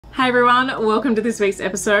Hey everyone, welcome to this week's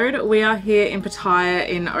episode. We are here in Pattaya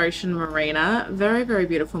in Ocean Marina. Very, very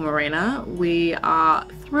beautiful marina. We are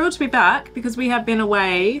thrilled to be back because we have been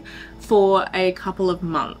away for a couple of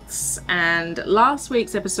months. And last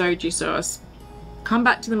week's episode, you saw us come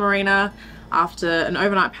back to the marina after an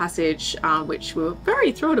overnight passage, which we were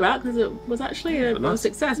very thrilled about because it was actually a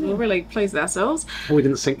success. We were really pleased with ourselves. We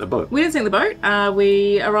didn't sink the boat. We didn't sink the boat.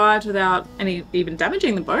 We arrived without even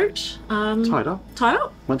damaging the boat. Tied up. Tied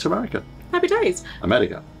up. Went to America. Happy days.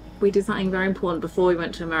 America. We did something very important before we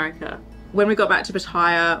went to America. When we got back to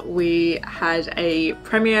Pattaya, we had a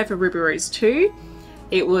premiere for Ruby Rose 2.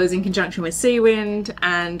 It was in conjunction with Seawind,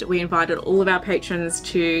 and we invited all of our patrons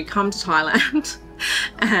to come to Thailand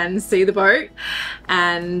and see the boat.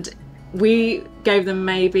 And we gave them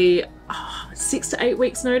maybe 6 to 8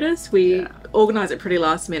 weeks notice. We organised it pretty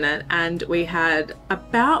last minute, and we had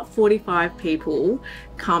about 45 people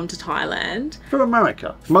come to Thailand. From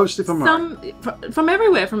America, mostly from America. From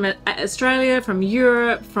everywhere, from Australia, from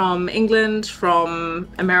Europe, from England, from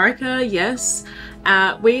America, yes.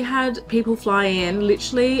 We had people fly in,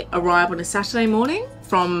 literally arrive on a Saturday morning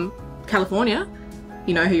from California,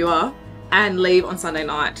 you know who you are, and leave on Sunday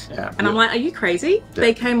night. Yeah, and I'm like, are you crazy? Yeah.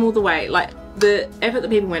 They came all the way. Like, the effort that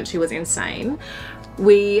people went to was insane.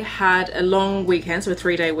 We had a long weekend, so a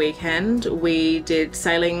 3-day weekend. We did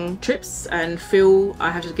sailing trips, and Phil, I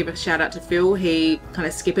have to give a shout out to Phil. He kind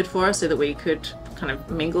of skippered for us so that we could kind of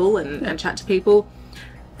mingle and chat to people.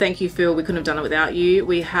 Thank you, Phil. We couldn't have done it without you.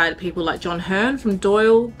 We had people like John Hearn from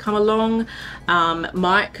Doyle come along,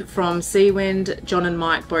 Mike from Seawind. John and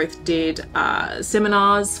Mike both did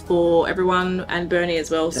seminars for everyone, and Bernie as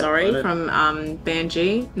well, sorry, from Band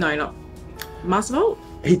G. No, not Master Vault.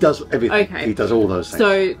 He does everything. Okay. He does all those things.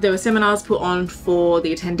 So there were seminars put on for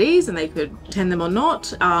the attendees, and they could attend them or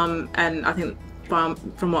not. And I think from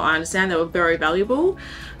what I understand, they were very valuable.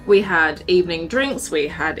 We had evening drinks, we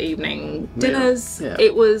had evening dinners. Yeah.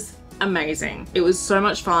 It was amazing. It was so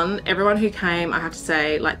much fun. Everyone who came, I have to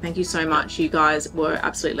say, like, thank you so much. You guys were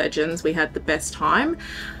absolute legends. We had the best time.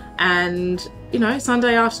 And, you know,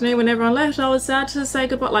 Sunday afternoon when everyone left, I was sad to say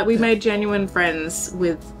goodbye. Like, we made genuine friends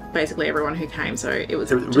with basically everyone who came, so it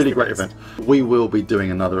was a really great event. We will be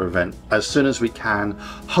doing another event as soon as we can,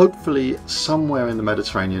 hopefully somewhere in the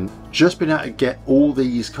Mediterranean. Just being able to get all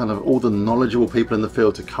these all the knowledgeable people in the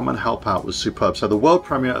field to come and help out was superb. So the world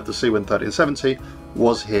premiere of the Seawind 1370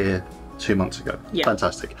 was here 2 months ago. Yeah.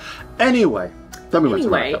 Fantastic. Anyway, then we went to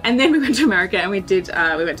America. And then we went to America, and we went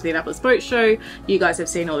to the Artlist boat show. You guys have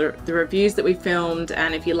seen all the reviews that we filmed,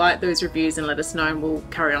 and if you like those reviews, then let us know and we'll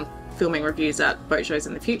carry on filming reviews at boat shows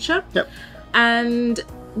in the future. Yep. And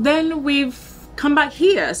then we've come back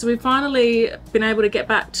here, so we've finally been able to get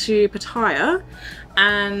back to Pattaya,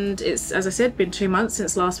 and it's, as I said, been 2 months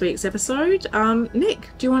since last week's episode. Nick,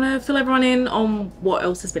 do you want to fill everyone in on what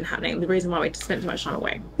else has been happening, the reason why we spent so much time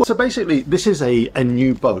away? Well, so basically this is a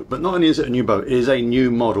new boat, but not only is it a new boat, it is a new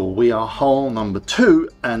model. We are hull number 2,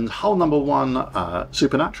 and hull number 1,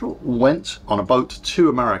 Supernatural, went on a boat to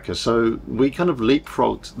America. So we kind of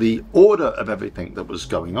leapfrogged the order of everything that was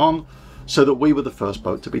going on so that we were the first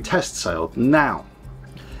boat to be test sailed. Now,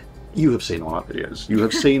 you have seen all our videos. You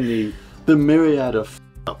have seen the myriad of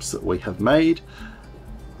f-ups that we have made,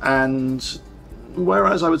 and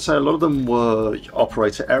whereas I would say a lot of them were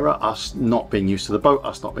operator error, us not being used to the boat,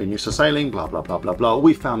 us not being used to sailing, blah blah blah blah blah,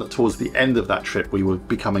 we found that towards the end of that trip we were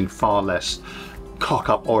becoming far less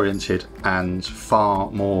cock-up oriented and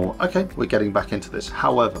far more, okay, we're getting back into this.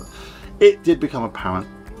 However, it did become apparent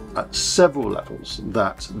at several levels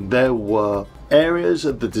that there were areas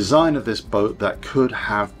of the design of this boat that could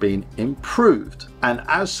have been improved, and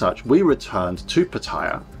as such we returned to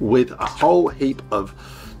Pattaya with a whole heap of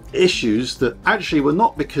issues that actually were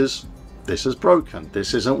not because this is broken,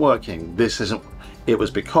 this isn't working, it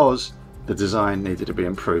was because the design needed to be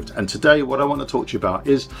improved. And today what I want to talk to you about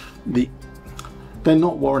is they're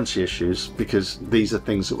not warranty issues, because these are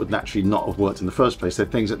things that would naturally not have worked in the first place. They're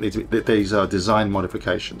things that need to be, these are design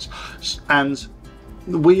modifications. And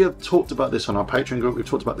we have talked about this on our Patron group, we've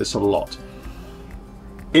talked about this a lot.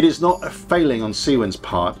 It is not a failing on Seawind's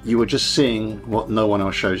part, you are just seeing what no one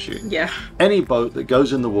else shows you. Yeah. Any boat that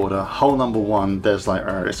goes in the water, hull number 1, there's like,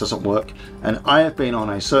 this doesn't work. And I have been on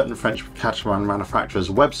a certain French catamaran manufacturer's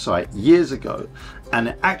website years ago,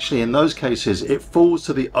 and actually in those cases it falls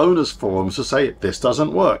to the owners' forums to say, this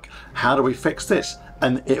doesn't work, how do we fix this?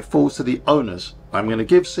 And it falls to the owners. I'm going to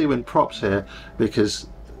give Seawind props here, because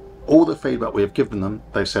all the feedback we have given them,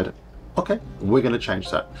 they've said, okay, we're going to change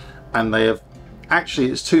that. And they have,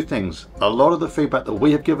 actually it's 2 things, a lot of the feedback that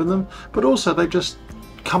we have given them, but also they just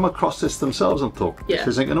come across this themselves and thought, Yeah. this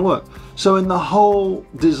isn't going to work. So in the whole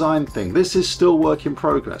design thing, this is still work in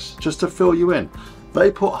progress. Just to fill you in,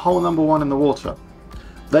 they put hole number 1 in the water.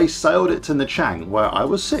 They sailed it to Nechang, where I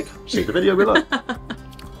was sick. See the video below.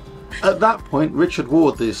 At that point, Richard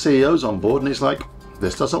Ward, the CEO's on board, and he's like,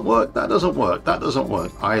 this doesn't work, that doesn't work, that doesn't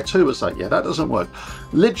work. I too was like, yeah, that doesn't work.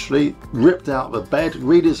 Literally ripped out the bed,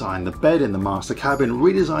 redesigned the bed in the master cabin,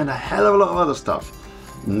 redesigned a hell of a lot of other stuff.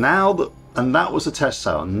 Now that, and that was a test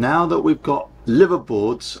sail. Now that we've got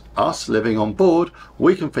liverboards, us living on board,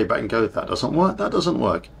 we can feedback and go, that doesn't work, that doesn't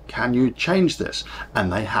work. Can you change this?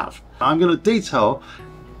 And they have. I'm going to detail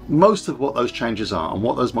most of what those changes are and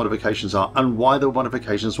what those modifications are and why the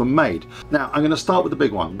modifications were made. Now I'm going to start with the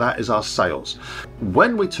big one, that is our sails.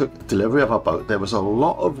 When we took delivery of our boat, there was a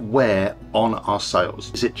lot of wear on our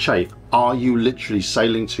sails. Is it chafe? Are you literally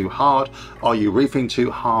sailing too hard? Are you reefing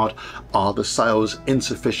too hard? Are the sails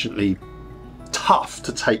insufficiently tough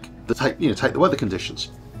to take the weather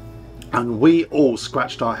conditions? And we all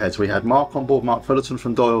scratched our heads. We had Mark on board, Mark Fullerton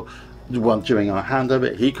from Doyle, doing our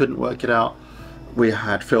handover. He couldn't work it out. We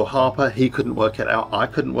had Phil Harper, he couldn't work it out, I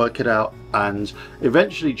couldn't work it out, and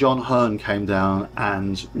eventually John Hearn came down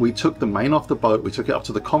and we took the main off the boat, we took it up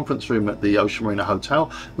to the conference room at the Ocean Marina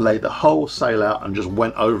Hotel, laid the whole sail out and just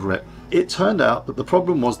went over it. It turned out that the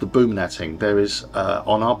problem was the boom netting. There is,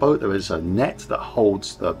 on our boat, there is a net that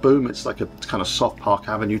holds the boom. It's like a kind of soft Park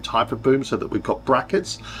Avenue type of boom so that we've got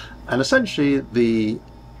brackets, and essentially the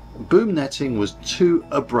boom netting was too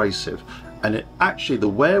abrasive. And the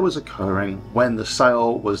wear was occurring when the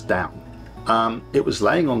sail was down. It was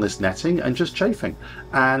laying on this netting and just chafing.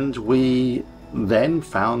 And we then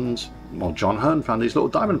found, well, John Hearn found these little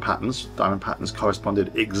diamond patterns. Diamond patterns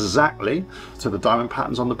corresponded exactly to the diamond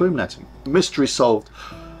patterns on the boom netting. Mystery solved.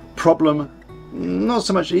 Problem not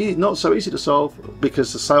so easy to solve,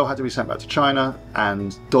 because the sail had to be sent back to China,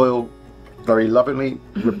 and Doyle very lovingly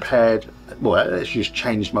repaired, well, it's just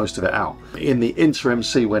changed most of it out. In the interim,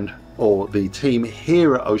 Seawind, or the team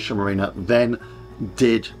here at Ocean Marina, then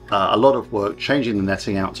did a lot of work changing the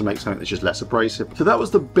netting out to make something that's just less abrasive. So that was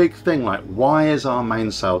the big thing, like, why is our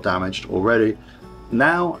mainsail damaged already?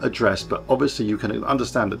 Now addressed, but obviously you can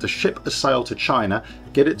understand that to ship a sail to China,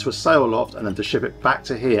 get it to a sail loft, and then to ship it back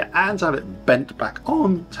to here and have it bent back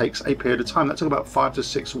on takes a period of time. That took about 5 to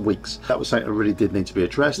 6 weeks. That was something that really did need to be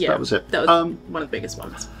addressed. Yeah, that was it. That was one of the biggest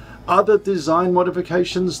ones. Other design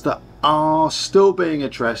modifications that are still being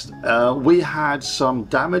addressed. We had some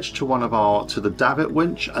damage to the davit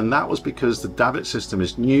winch, and that was because the davit system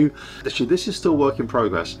is new. Actually, this is still work in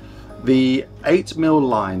progress. The 8mm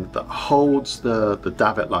line that holds the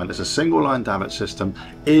davit line, it's a single line davit system,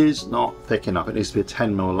 is not thick enough. It needs to be a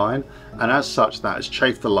 10mm line, and as such that has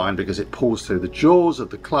chafed the line because it pulls through the jaws of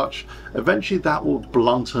the clutch. Eventually that will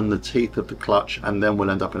blunten the teeth of the clutch, and then we'll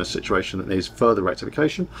end up in a situation that needs further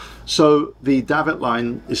rectification. So the davit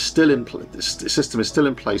line is still in place, the system is still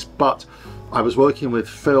in place, but I was working with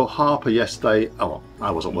Phil Harper yesterday. Oh,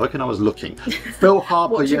 I wasn't working, I was looking. Phil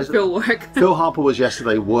Harper Phil Harper was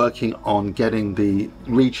yesterday working on getting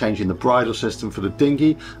rechanging the bridle system for the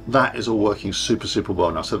dinghy. That is all working super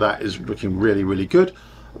well now. So that is looking really good.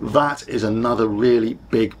 That is another really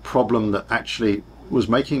big problem that actually was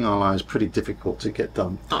making our lives pretty difficult to get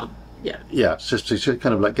done. Yeah, just to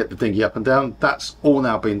kind of like get the dinghy up and down. That's all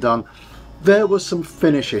now been done. There were some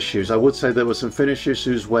finish issues. I would say there were some finish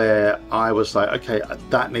issues where I was like, okay,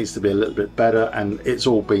 that needs to be a little bit better, and it's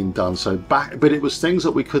all been done. So but it was things that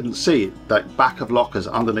we couldn't see, like back of lockers,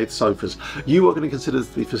 underneath sofas. You are going to consider this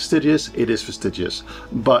to be fastidious. It is fastidious,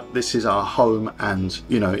 but this is our home, and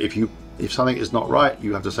you know, if something is not right,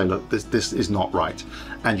 you have to say, look, this is not right,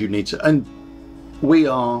 and you need to. And we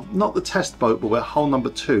are not the test boat, but we're hull number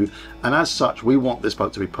 2, and as such, we want this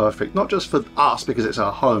boat to be perfect, not just for us because it's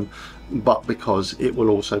our home, but because it will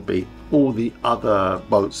also be all the other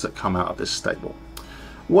boats that come out of this stable.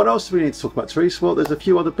 What else do we need to talk about, Terysa? Well, there's a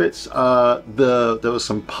few other bits. There were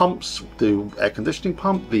some pumps, the air conditioning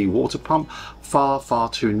pump, the water pump, far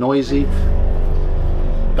too noisy.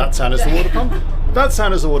 That sound is the water pump. That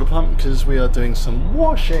sound is the water pump because we are doing some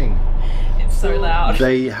washing. It's so loud.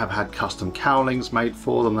 They have had custom cowlings made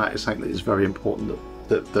for them. That is something that is very important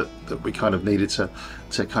that we kind of needed to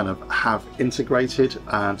kind of have integrated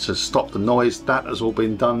and to stop the noise. That has all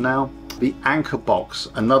been done now. The anchor box,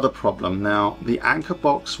 another problem. Now the anchor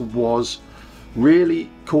box was really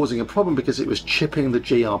causing a problem because it was chipping the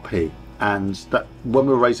GRP, and that when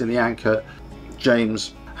we were raising the anchor,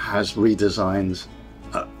 James has redesigned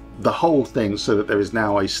the whole thing so that there is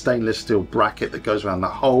now a stainless steel bracket that goes around the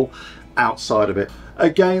hull, outside of it.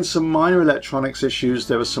 Again, some minor electronics issues.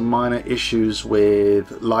 There were some minor issues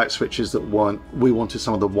with light switches that we wanted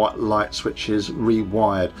some of the white light switches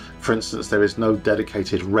rewired. For instance, there is no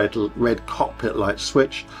dedicated red cockpit light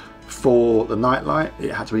switch for the night light.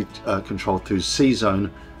 It had to be controlled through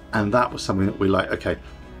C-zone, and that was something that we like, okay,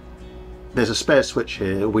 there's a spare switch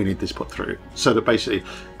here, we need this put through. So that basically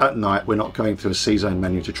at night we're not going through a C-zone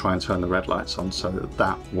menu to try and turn the red lights on, so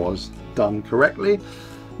that was done correctly.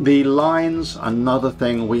 The lines, another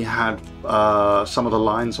thing, we had some of the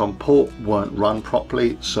lines on port weren't run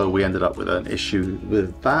properly, so we ended up with an issue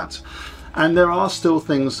with that. And there are still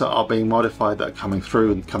things that are being modified that are coming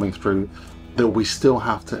through that we still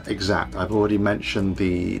have to exact. I've already mentioned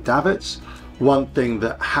the davits. One thing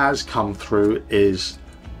that has come through is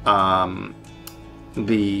the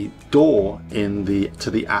door to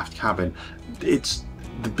the aft cabin. It's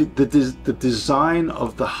the design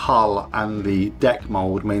of the hull and the deck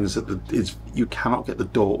mold means that you cannot get the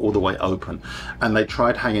door all the way open, and they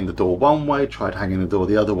tried hanging the door one way, tried hanging the door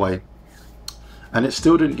the other way, and it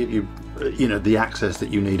still didn't give you the access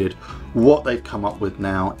that you needed. What they've come up with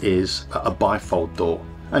now is a bifold door,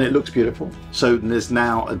 and it looks beautiful. So there's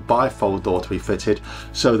now a bifold door to be fitted,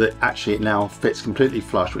 so that actually it now fits completely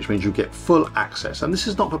flush, which means you get full access. And this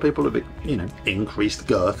is not for people with increased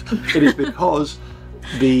girth. It is because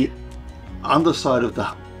the underside of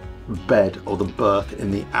the bed or the berth in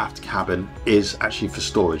the aft cabin is actually for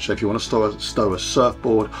storage. So if you want to stow a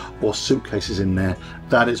surfboard or suitcases in there,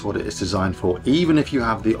 that is what it is designed for. Even if you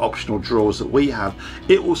have the optional drawers that we have,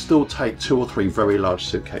 it will still take 2 or 3 very large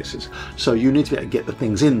suitcases. So you need to be able to get the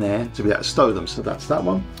things in there to be able to stow them. So that's that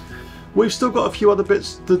one. We've still got a few other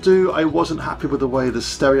bits to do. I wasn't happy with the way the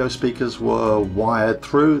stereo speakers were wired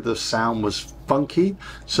through. The sound was funky,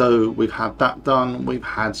 so we've had that done. We've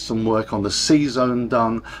had some work on the C-zone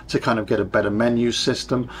done to kind of get a better menu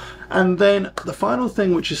system. And then the final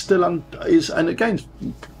thing, which is still and again,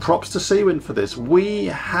 props to Seawind for this, we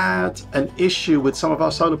had an issue with some of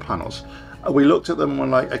our solar panels. We looked at them and were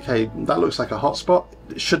like, okay, that looks like a hotspot.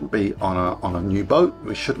 It shouldn't be on a new boat.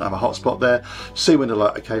 We shouldn't have a hotspot there. Seawind are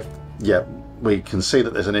like, okay, yeah, we can see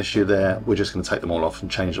that there's an issue there. We're just going to take them all off and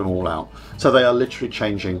change them all out. So they are literally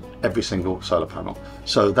changing every single solar panel.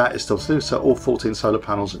 So that is still to do. So all 14 solar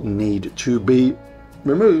panels need to be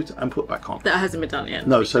removed and put back on. That hasn't been done yet.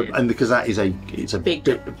 No, so and because that is it's a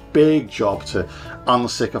big job to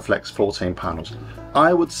unstick or flex 14 panels.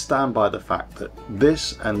 I would stand by the fact that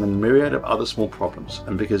this and the myriad of other small problems,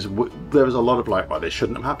 and because there is a lot of like, well, this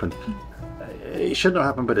shouldn't have happened. It shouldn't have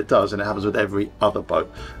happened, but it does, and it happens with every other boat.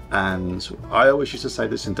 And I always used to say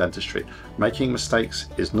this in dentistry: making mistakes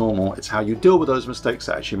is normal. It's how you deal with those mistakes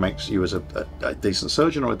that actually makes you as a decent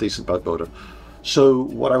surgeon or a decent boat builder. So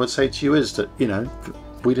what I would say to you is that,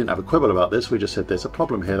 we didn't have a quibble about this. We just said there's a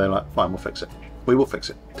problem here. They're like, fine, we'll fix it. We will fix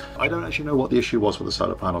it. I don't actually know what the issue was with the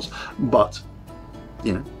solar panels, but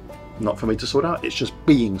not for me to sort out. It's just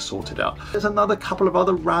being sorted out. There's another couple of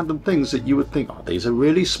other random things that you would think, oh, these are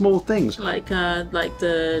really small things. Like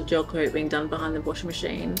the gel coat being done behind the washing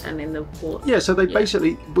machine and in the port. Yeah, so they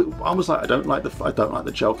basically, I was like, I don't like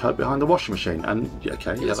the gel coat behind the washing machine, and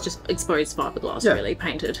okay, it's just exposed fiberglass, really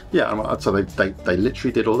painted. Yeah, so they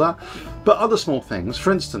literally did all that. But other small things,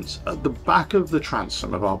 for instance, at the back of the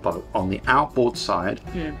transom of our boat, on the outboard side,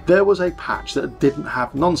 there was a patch that didn't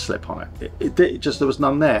have non-slip on it. It just, there was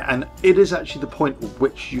none there, and it is actually the point at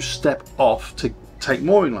which you step off to take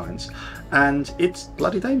mooring lines, and it's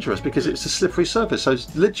bloody dangerous because it's a slippery surface. So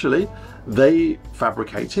it's literally, they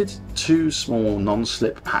fabricated 2 small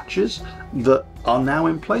non-slip patches that are now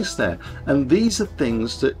in place there. And these are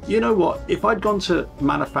things that, if I'd gone to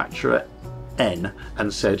manufacturer N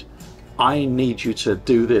and said, I need you to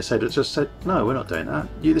do this, they'd have just said, no, we're not doing that.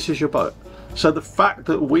 This is your boat. So the fact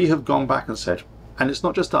that we have gone back and said, and it's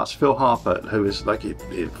not just us, Phil Harper, who is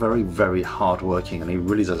very, very hard working, and he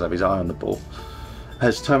really does have his eye on the ball,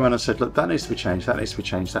 has turned around and said, look, that needs to be changed, that needs to be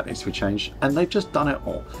changed, that needs to be changed, and they've just done it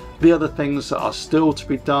all. The other things that are still to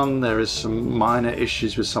be done, there is some minor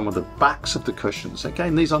issues with some of the backs of the cushions.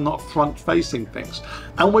 Again, these are not front-facing things,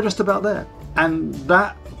 and we're just about there. And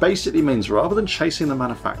that basically means, rather than chasing the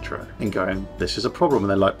manufacturer and going, this is a problem,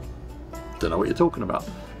 and they're like, don't know what you're talking about,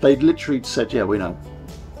 they literally said, yeah, we know.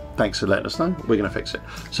 Thanks for letting us know. We're going to fix it.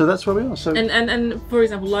 So that's where we are. So and for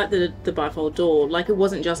example, like the bifold door, like it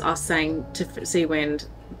wasn't just us saying to Seawind,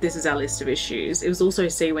 this is our list of issues. It was also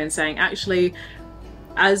Seawind saying, actually,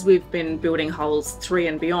 as we've been building hulls 3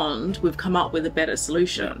 and beyond, we've come up with a better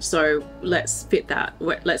solution. So let's fit that.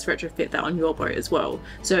 Let's retrofit that on your boat as well.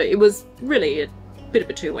 So it was really bit of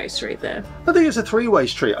a two-way street there. I think it's a three-way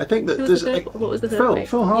street. I think that there's what was the third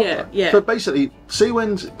Phil Harper. Yeah, yeah. So basically,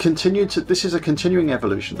 Seawind continued to. This is a continuing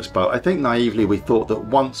evolution. This boat. I think naively we thought that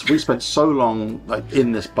once we spent so long like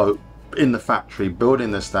in this boat, in the factory,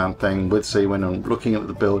 building this damn thing with Seawind and looking at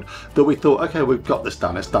the build, that we thought, okay, we've got this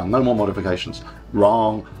done. It's done. No more modifications.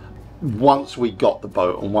 Wrong. Once we got the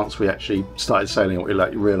boat and once we actually started sailing it, we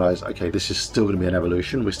realised, okay, this is still going to be an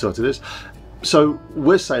evolution. We still do this. So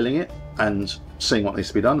we're sailing it and seeing what needs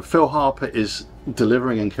to be done. Phil Harper is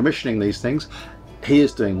delivering and commissioning these things. He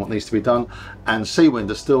is doing what needs to be done, and Seawind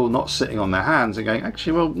are still not sitting on their hands and going,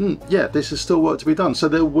 actually, well, yeah, this is still work to be done. So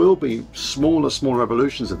there will be smaller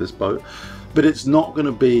evolutions of this boat, but it's not going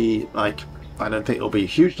to be like, I don't think it'll be a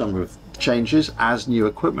huge number of changes as new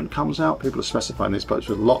equipment comes out. People are specifying these boats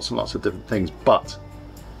with lots and lots of different things, but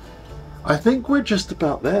I think we're just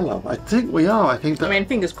about there, love. I think we are. I think that, I mean,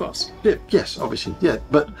 fingers crossed. Yeah, yes, obviously, yeah.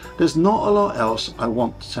 But there's not a lot else I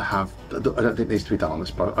want to have. I don't think needs to be done on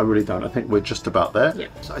this boat. I really don't. I think we're just about there. Yeah.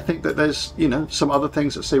 So I think that there's, you know, some other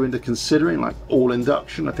things that Seawind are considering, like all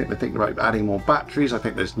induction. I think they think about adding more batteries. I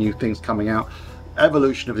think there's new things coming out.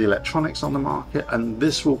 Evolution of the electronics on the market, and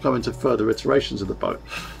this will go into further iterations of the boat.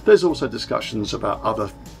 There's also discussions about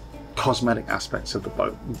other cosmetic aspects of the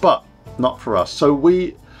boat, but not for us. So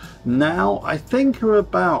we now, I think, are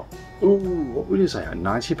about, what would you say,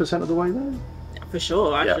 90% of the way there? For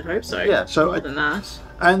sure, I should hope so. Yeah, so more than that.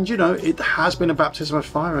 And you know, it has been a baptism of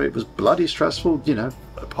fire. It was bloody stressful. You know,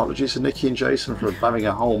 apologies to Nikki and Jason for having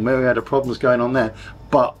a whole myriad of problems going on there,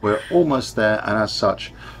 but we're almost there, and as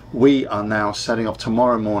such, we are now setting off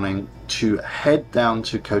tomorrow morning to head down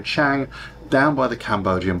to Koh Chang, down by the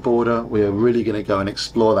Cambodian border. We are really going to go and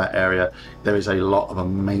explore that area. There is a lot of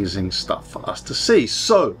amazing stuff for us to see.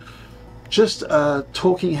 So just a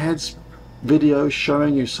talking heads video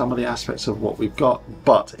showing you some of the aspects of what we've got,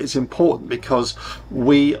 but it's important because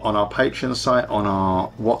we, on our Patreon site, on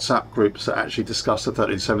our WhatsApp groups that actually discuss the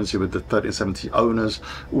 1370 with the 1370 owners,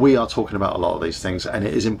 we are talking about a lot of these things, and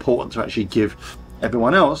it is important to actually give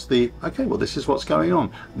everyone else the, okay, well, this is what's going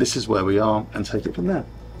on, this is where we are, and take it from there.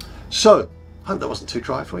 So hope that wasn't too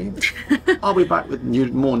dry for you. I'll be back with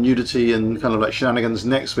more nudity and kind of like shenanigans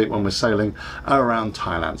next week when we're sailing around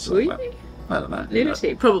Thailand. So I don't know.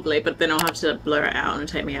 Nudity, probably, but then I'll have to blur it out and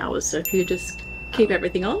it'll take me hours. So if you just keep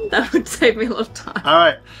everything on, that would save me a lot of time. All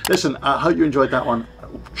right. Listen, I hope you enjoyed that one.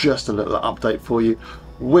 Just a little update for you.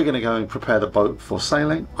 We're going to go and prepare the boat for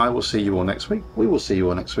sailing. I will see you all next week. We will see you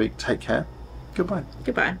all next week. Take care. Goodbye.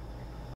 Goodbye.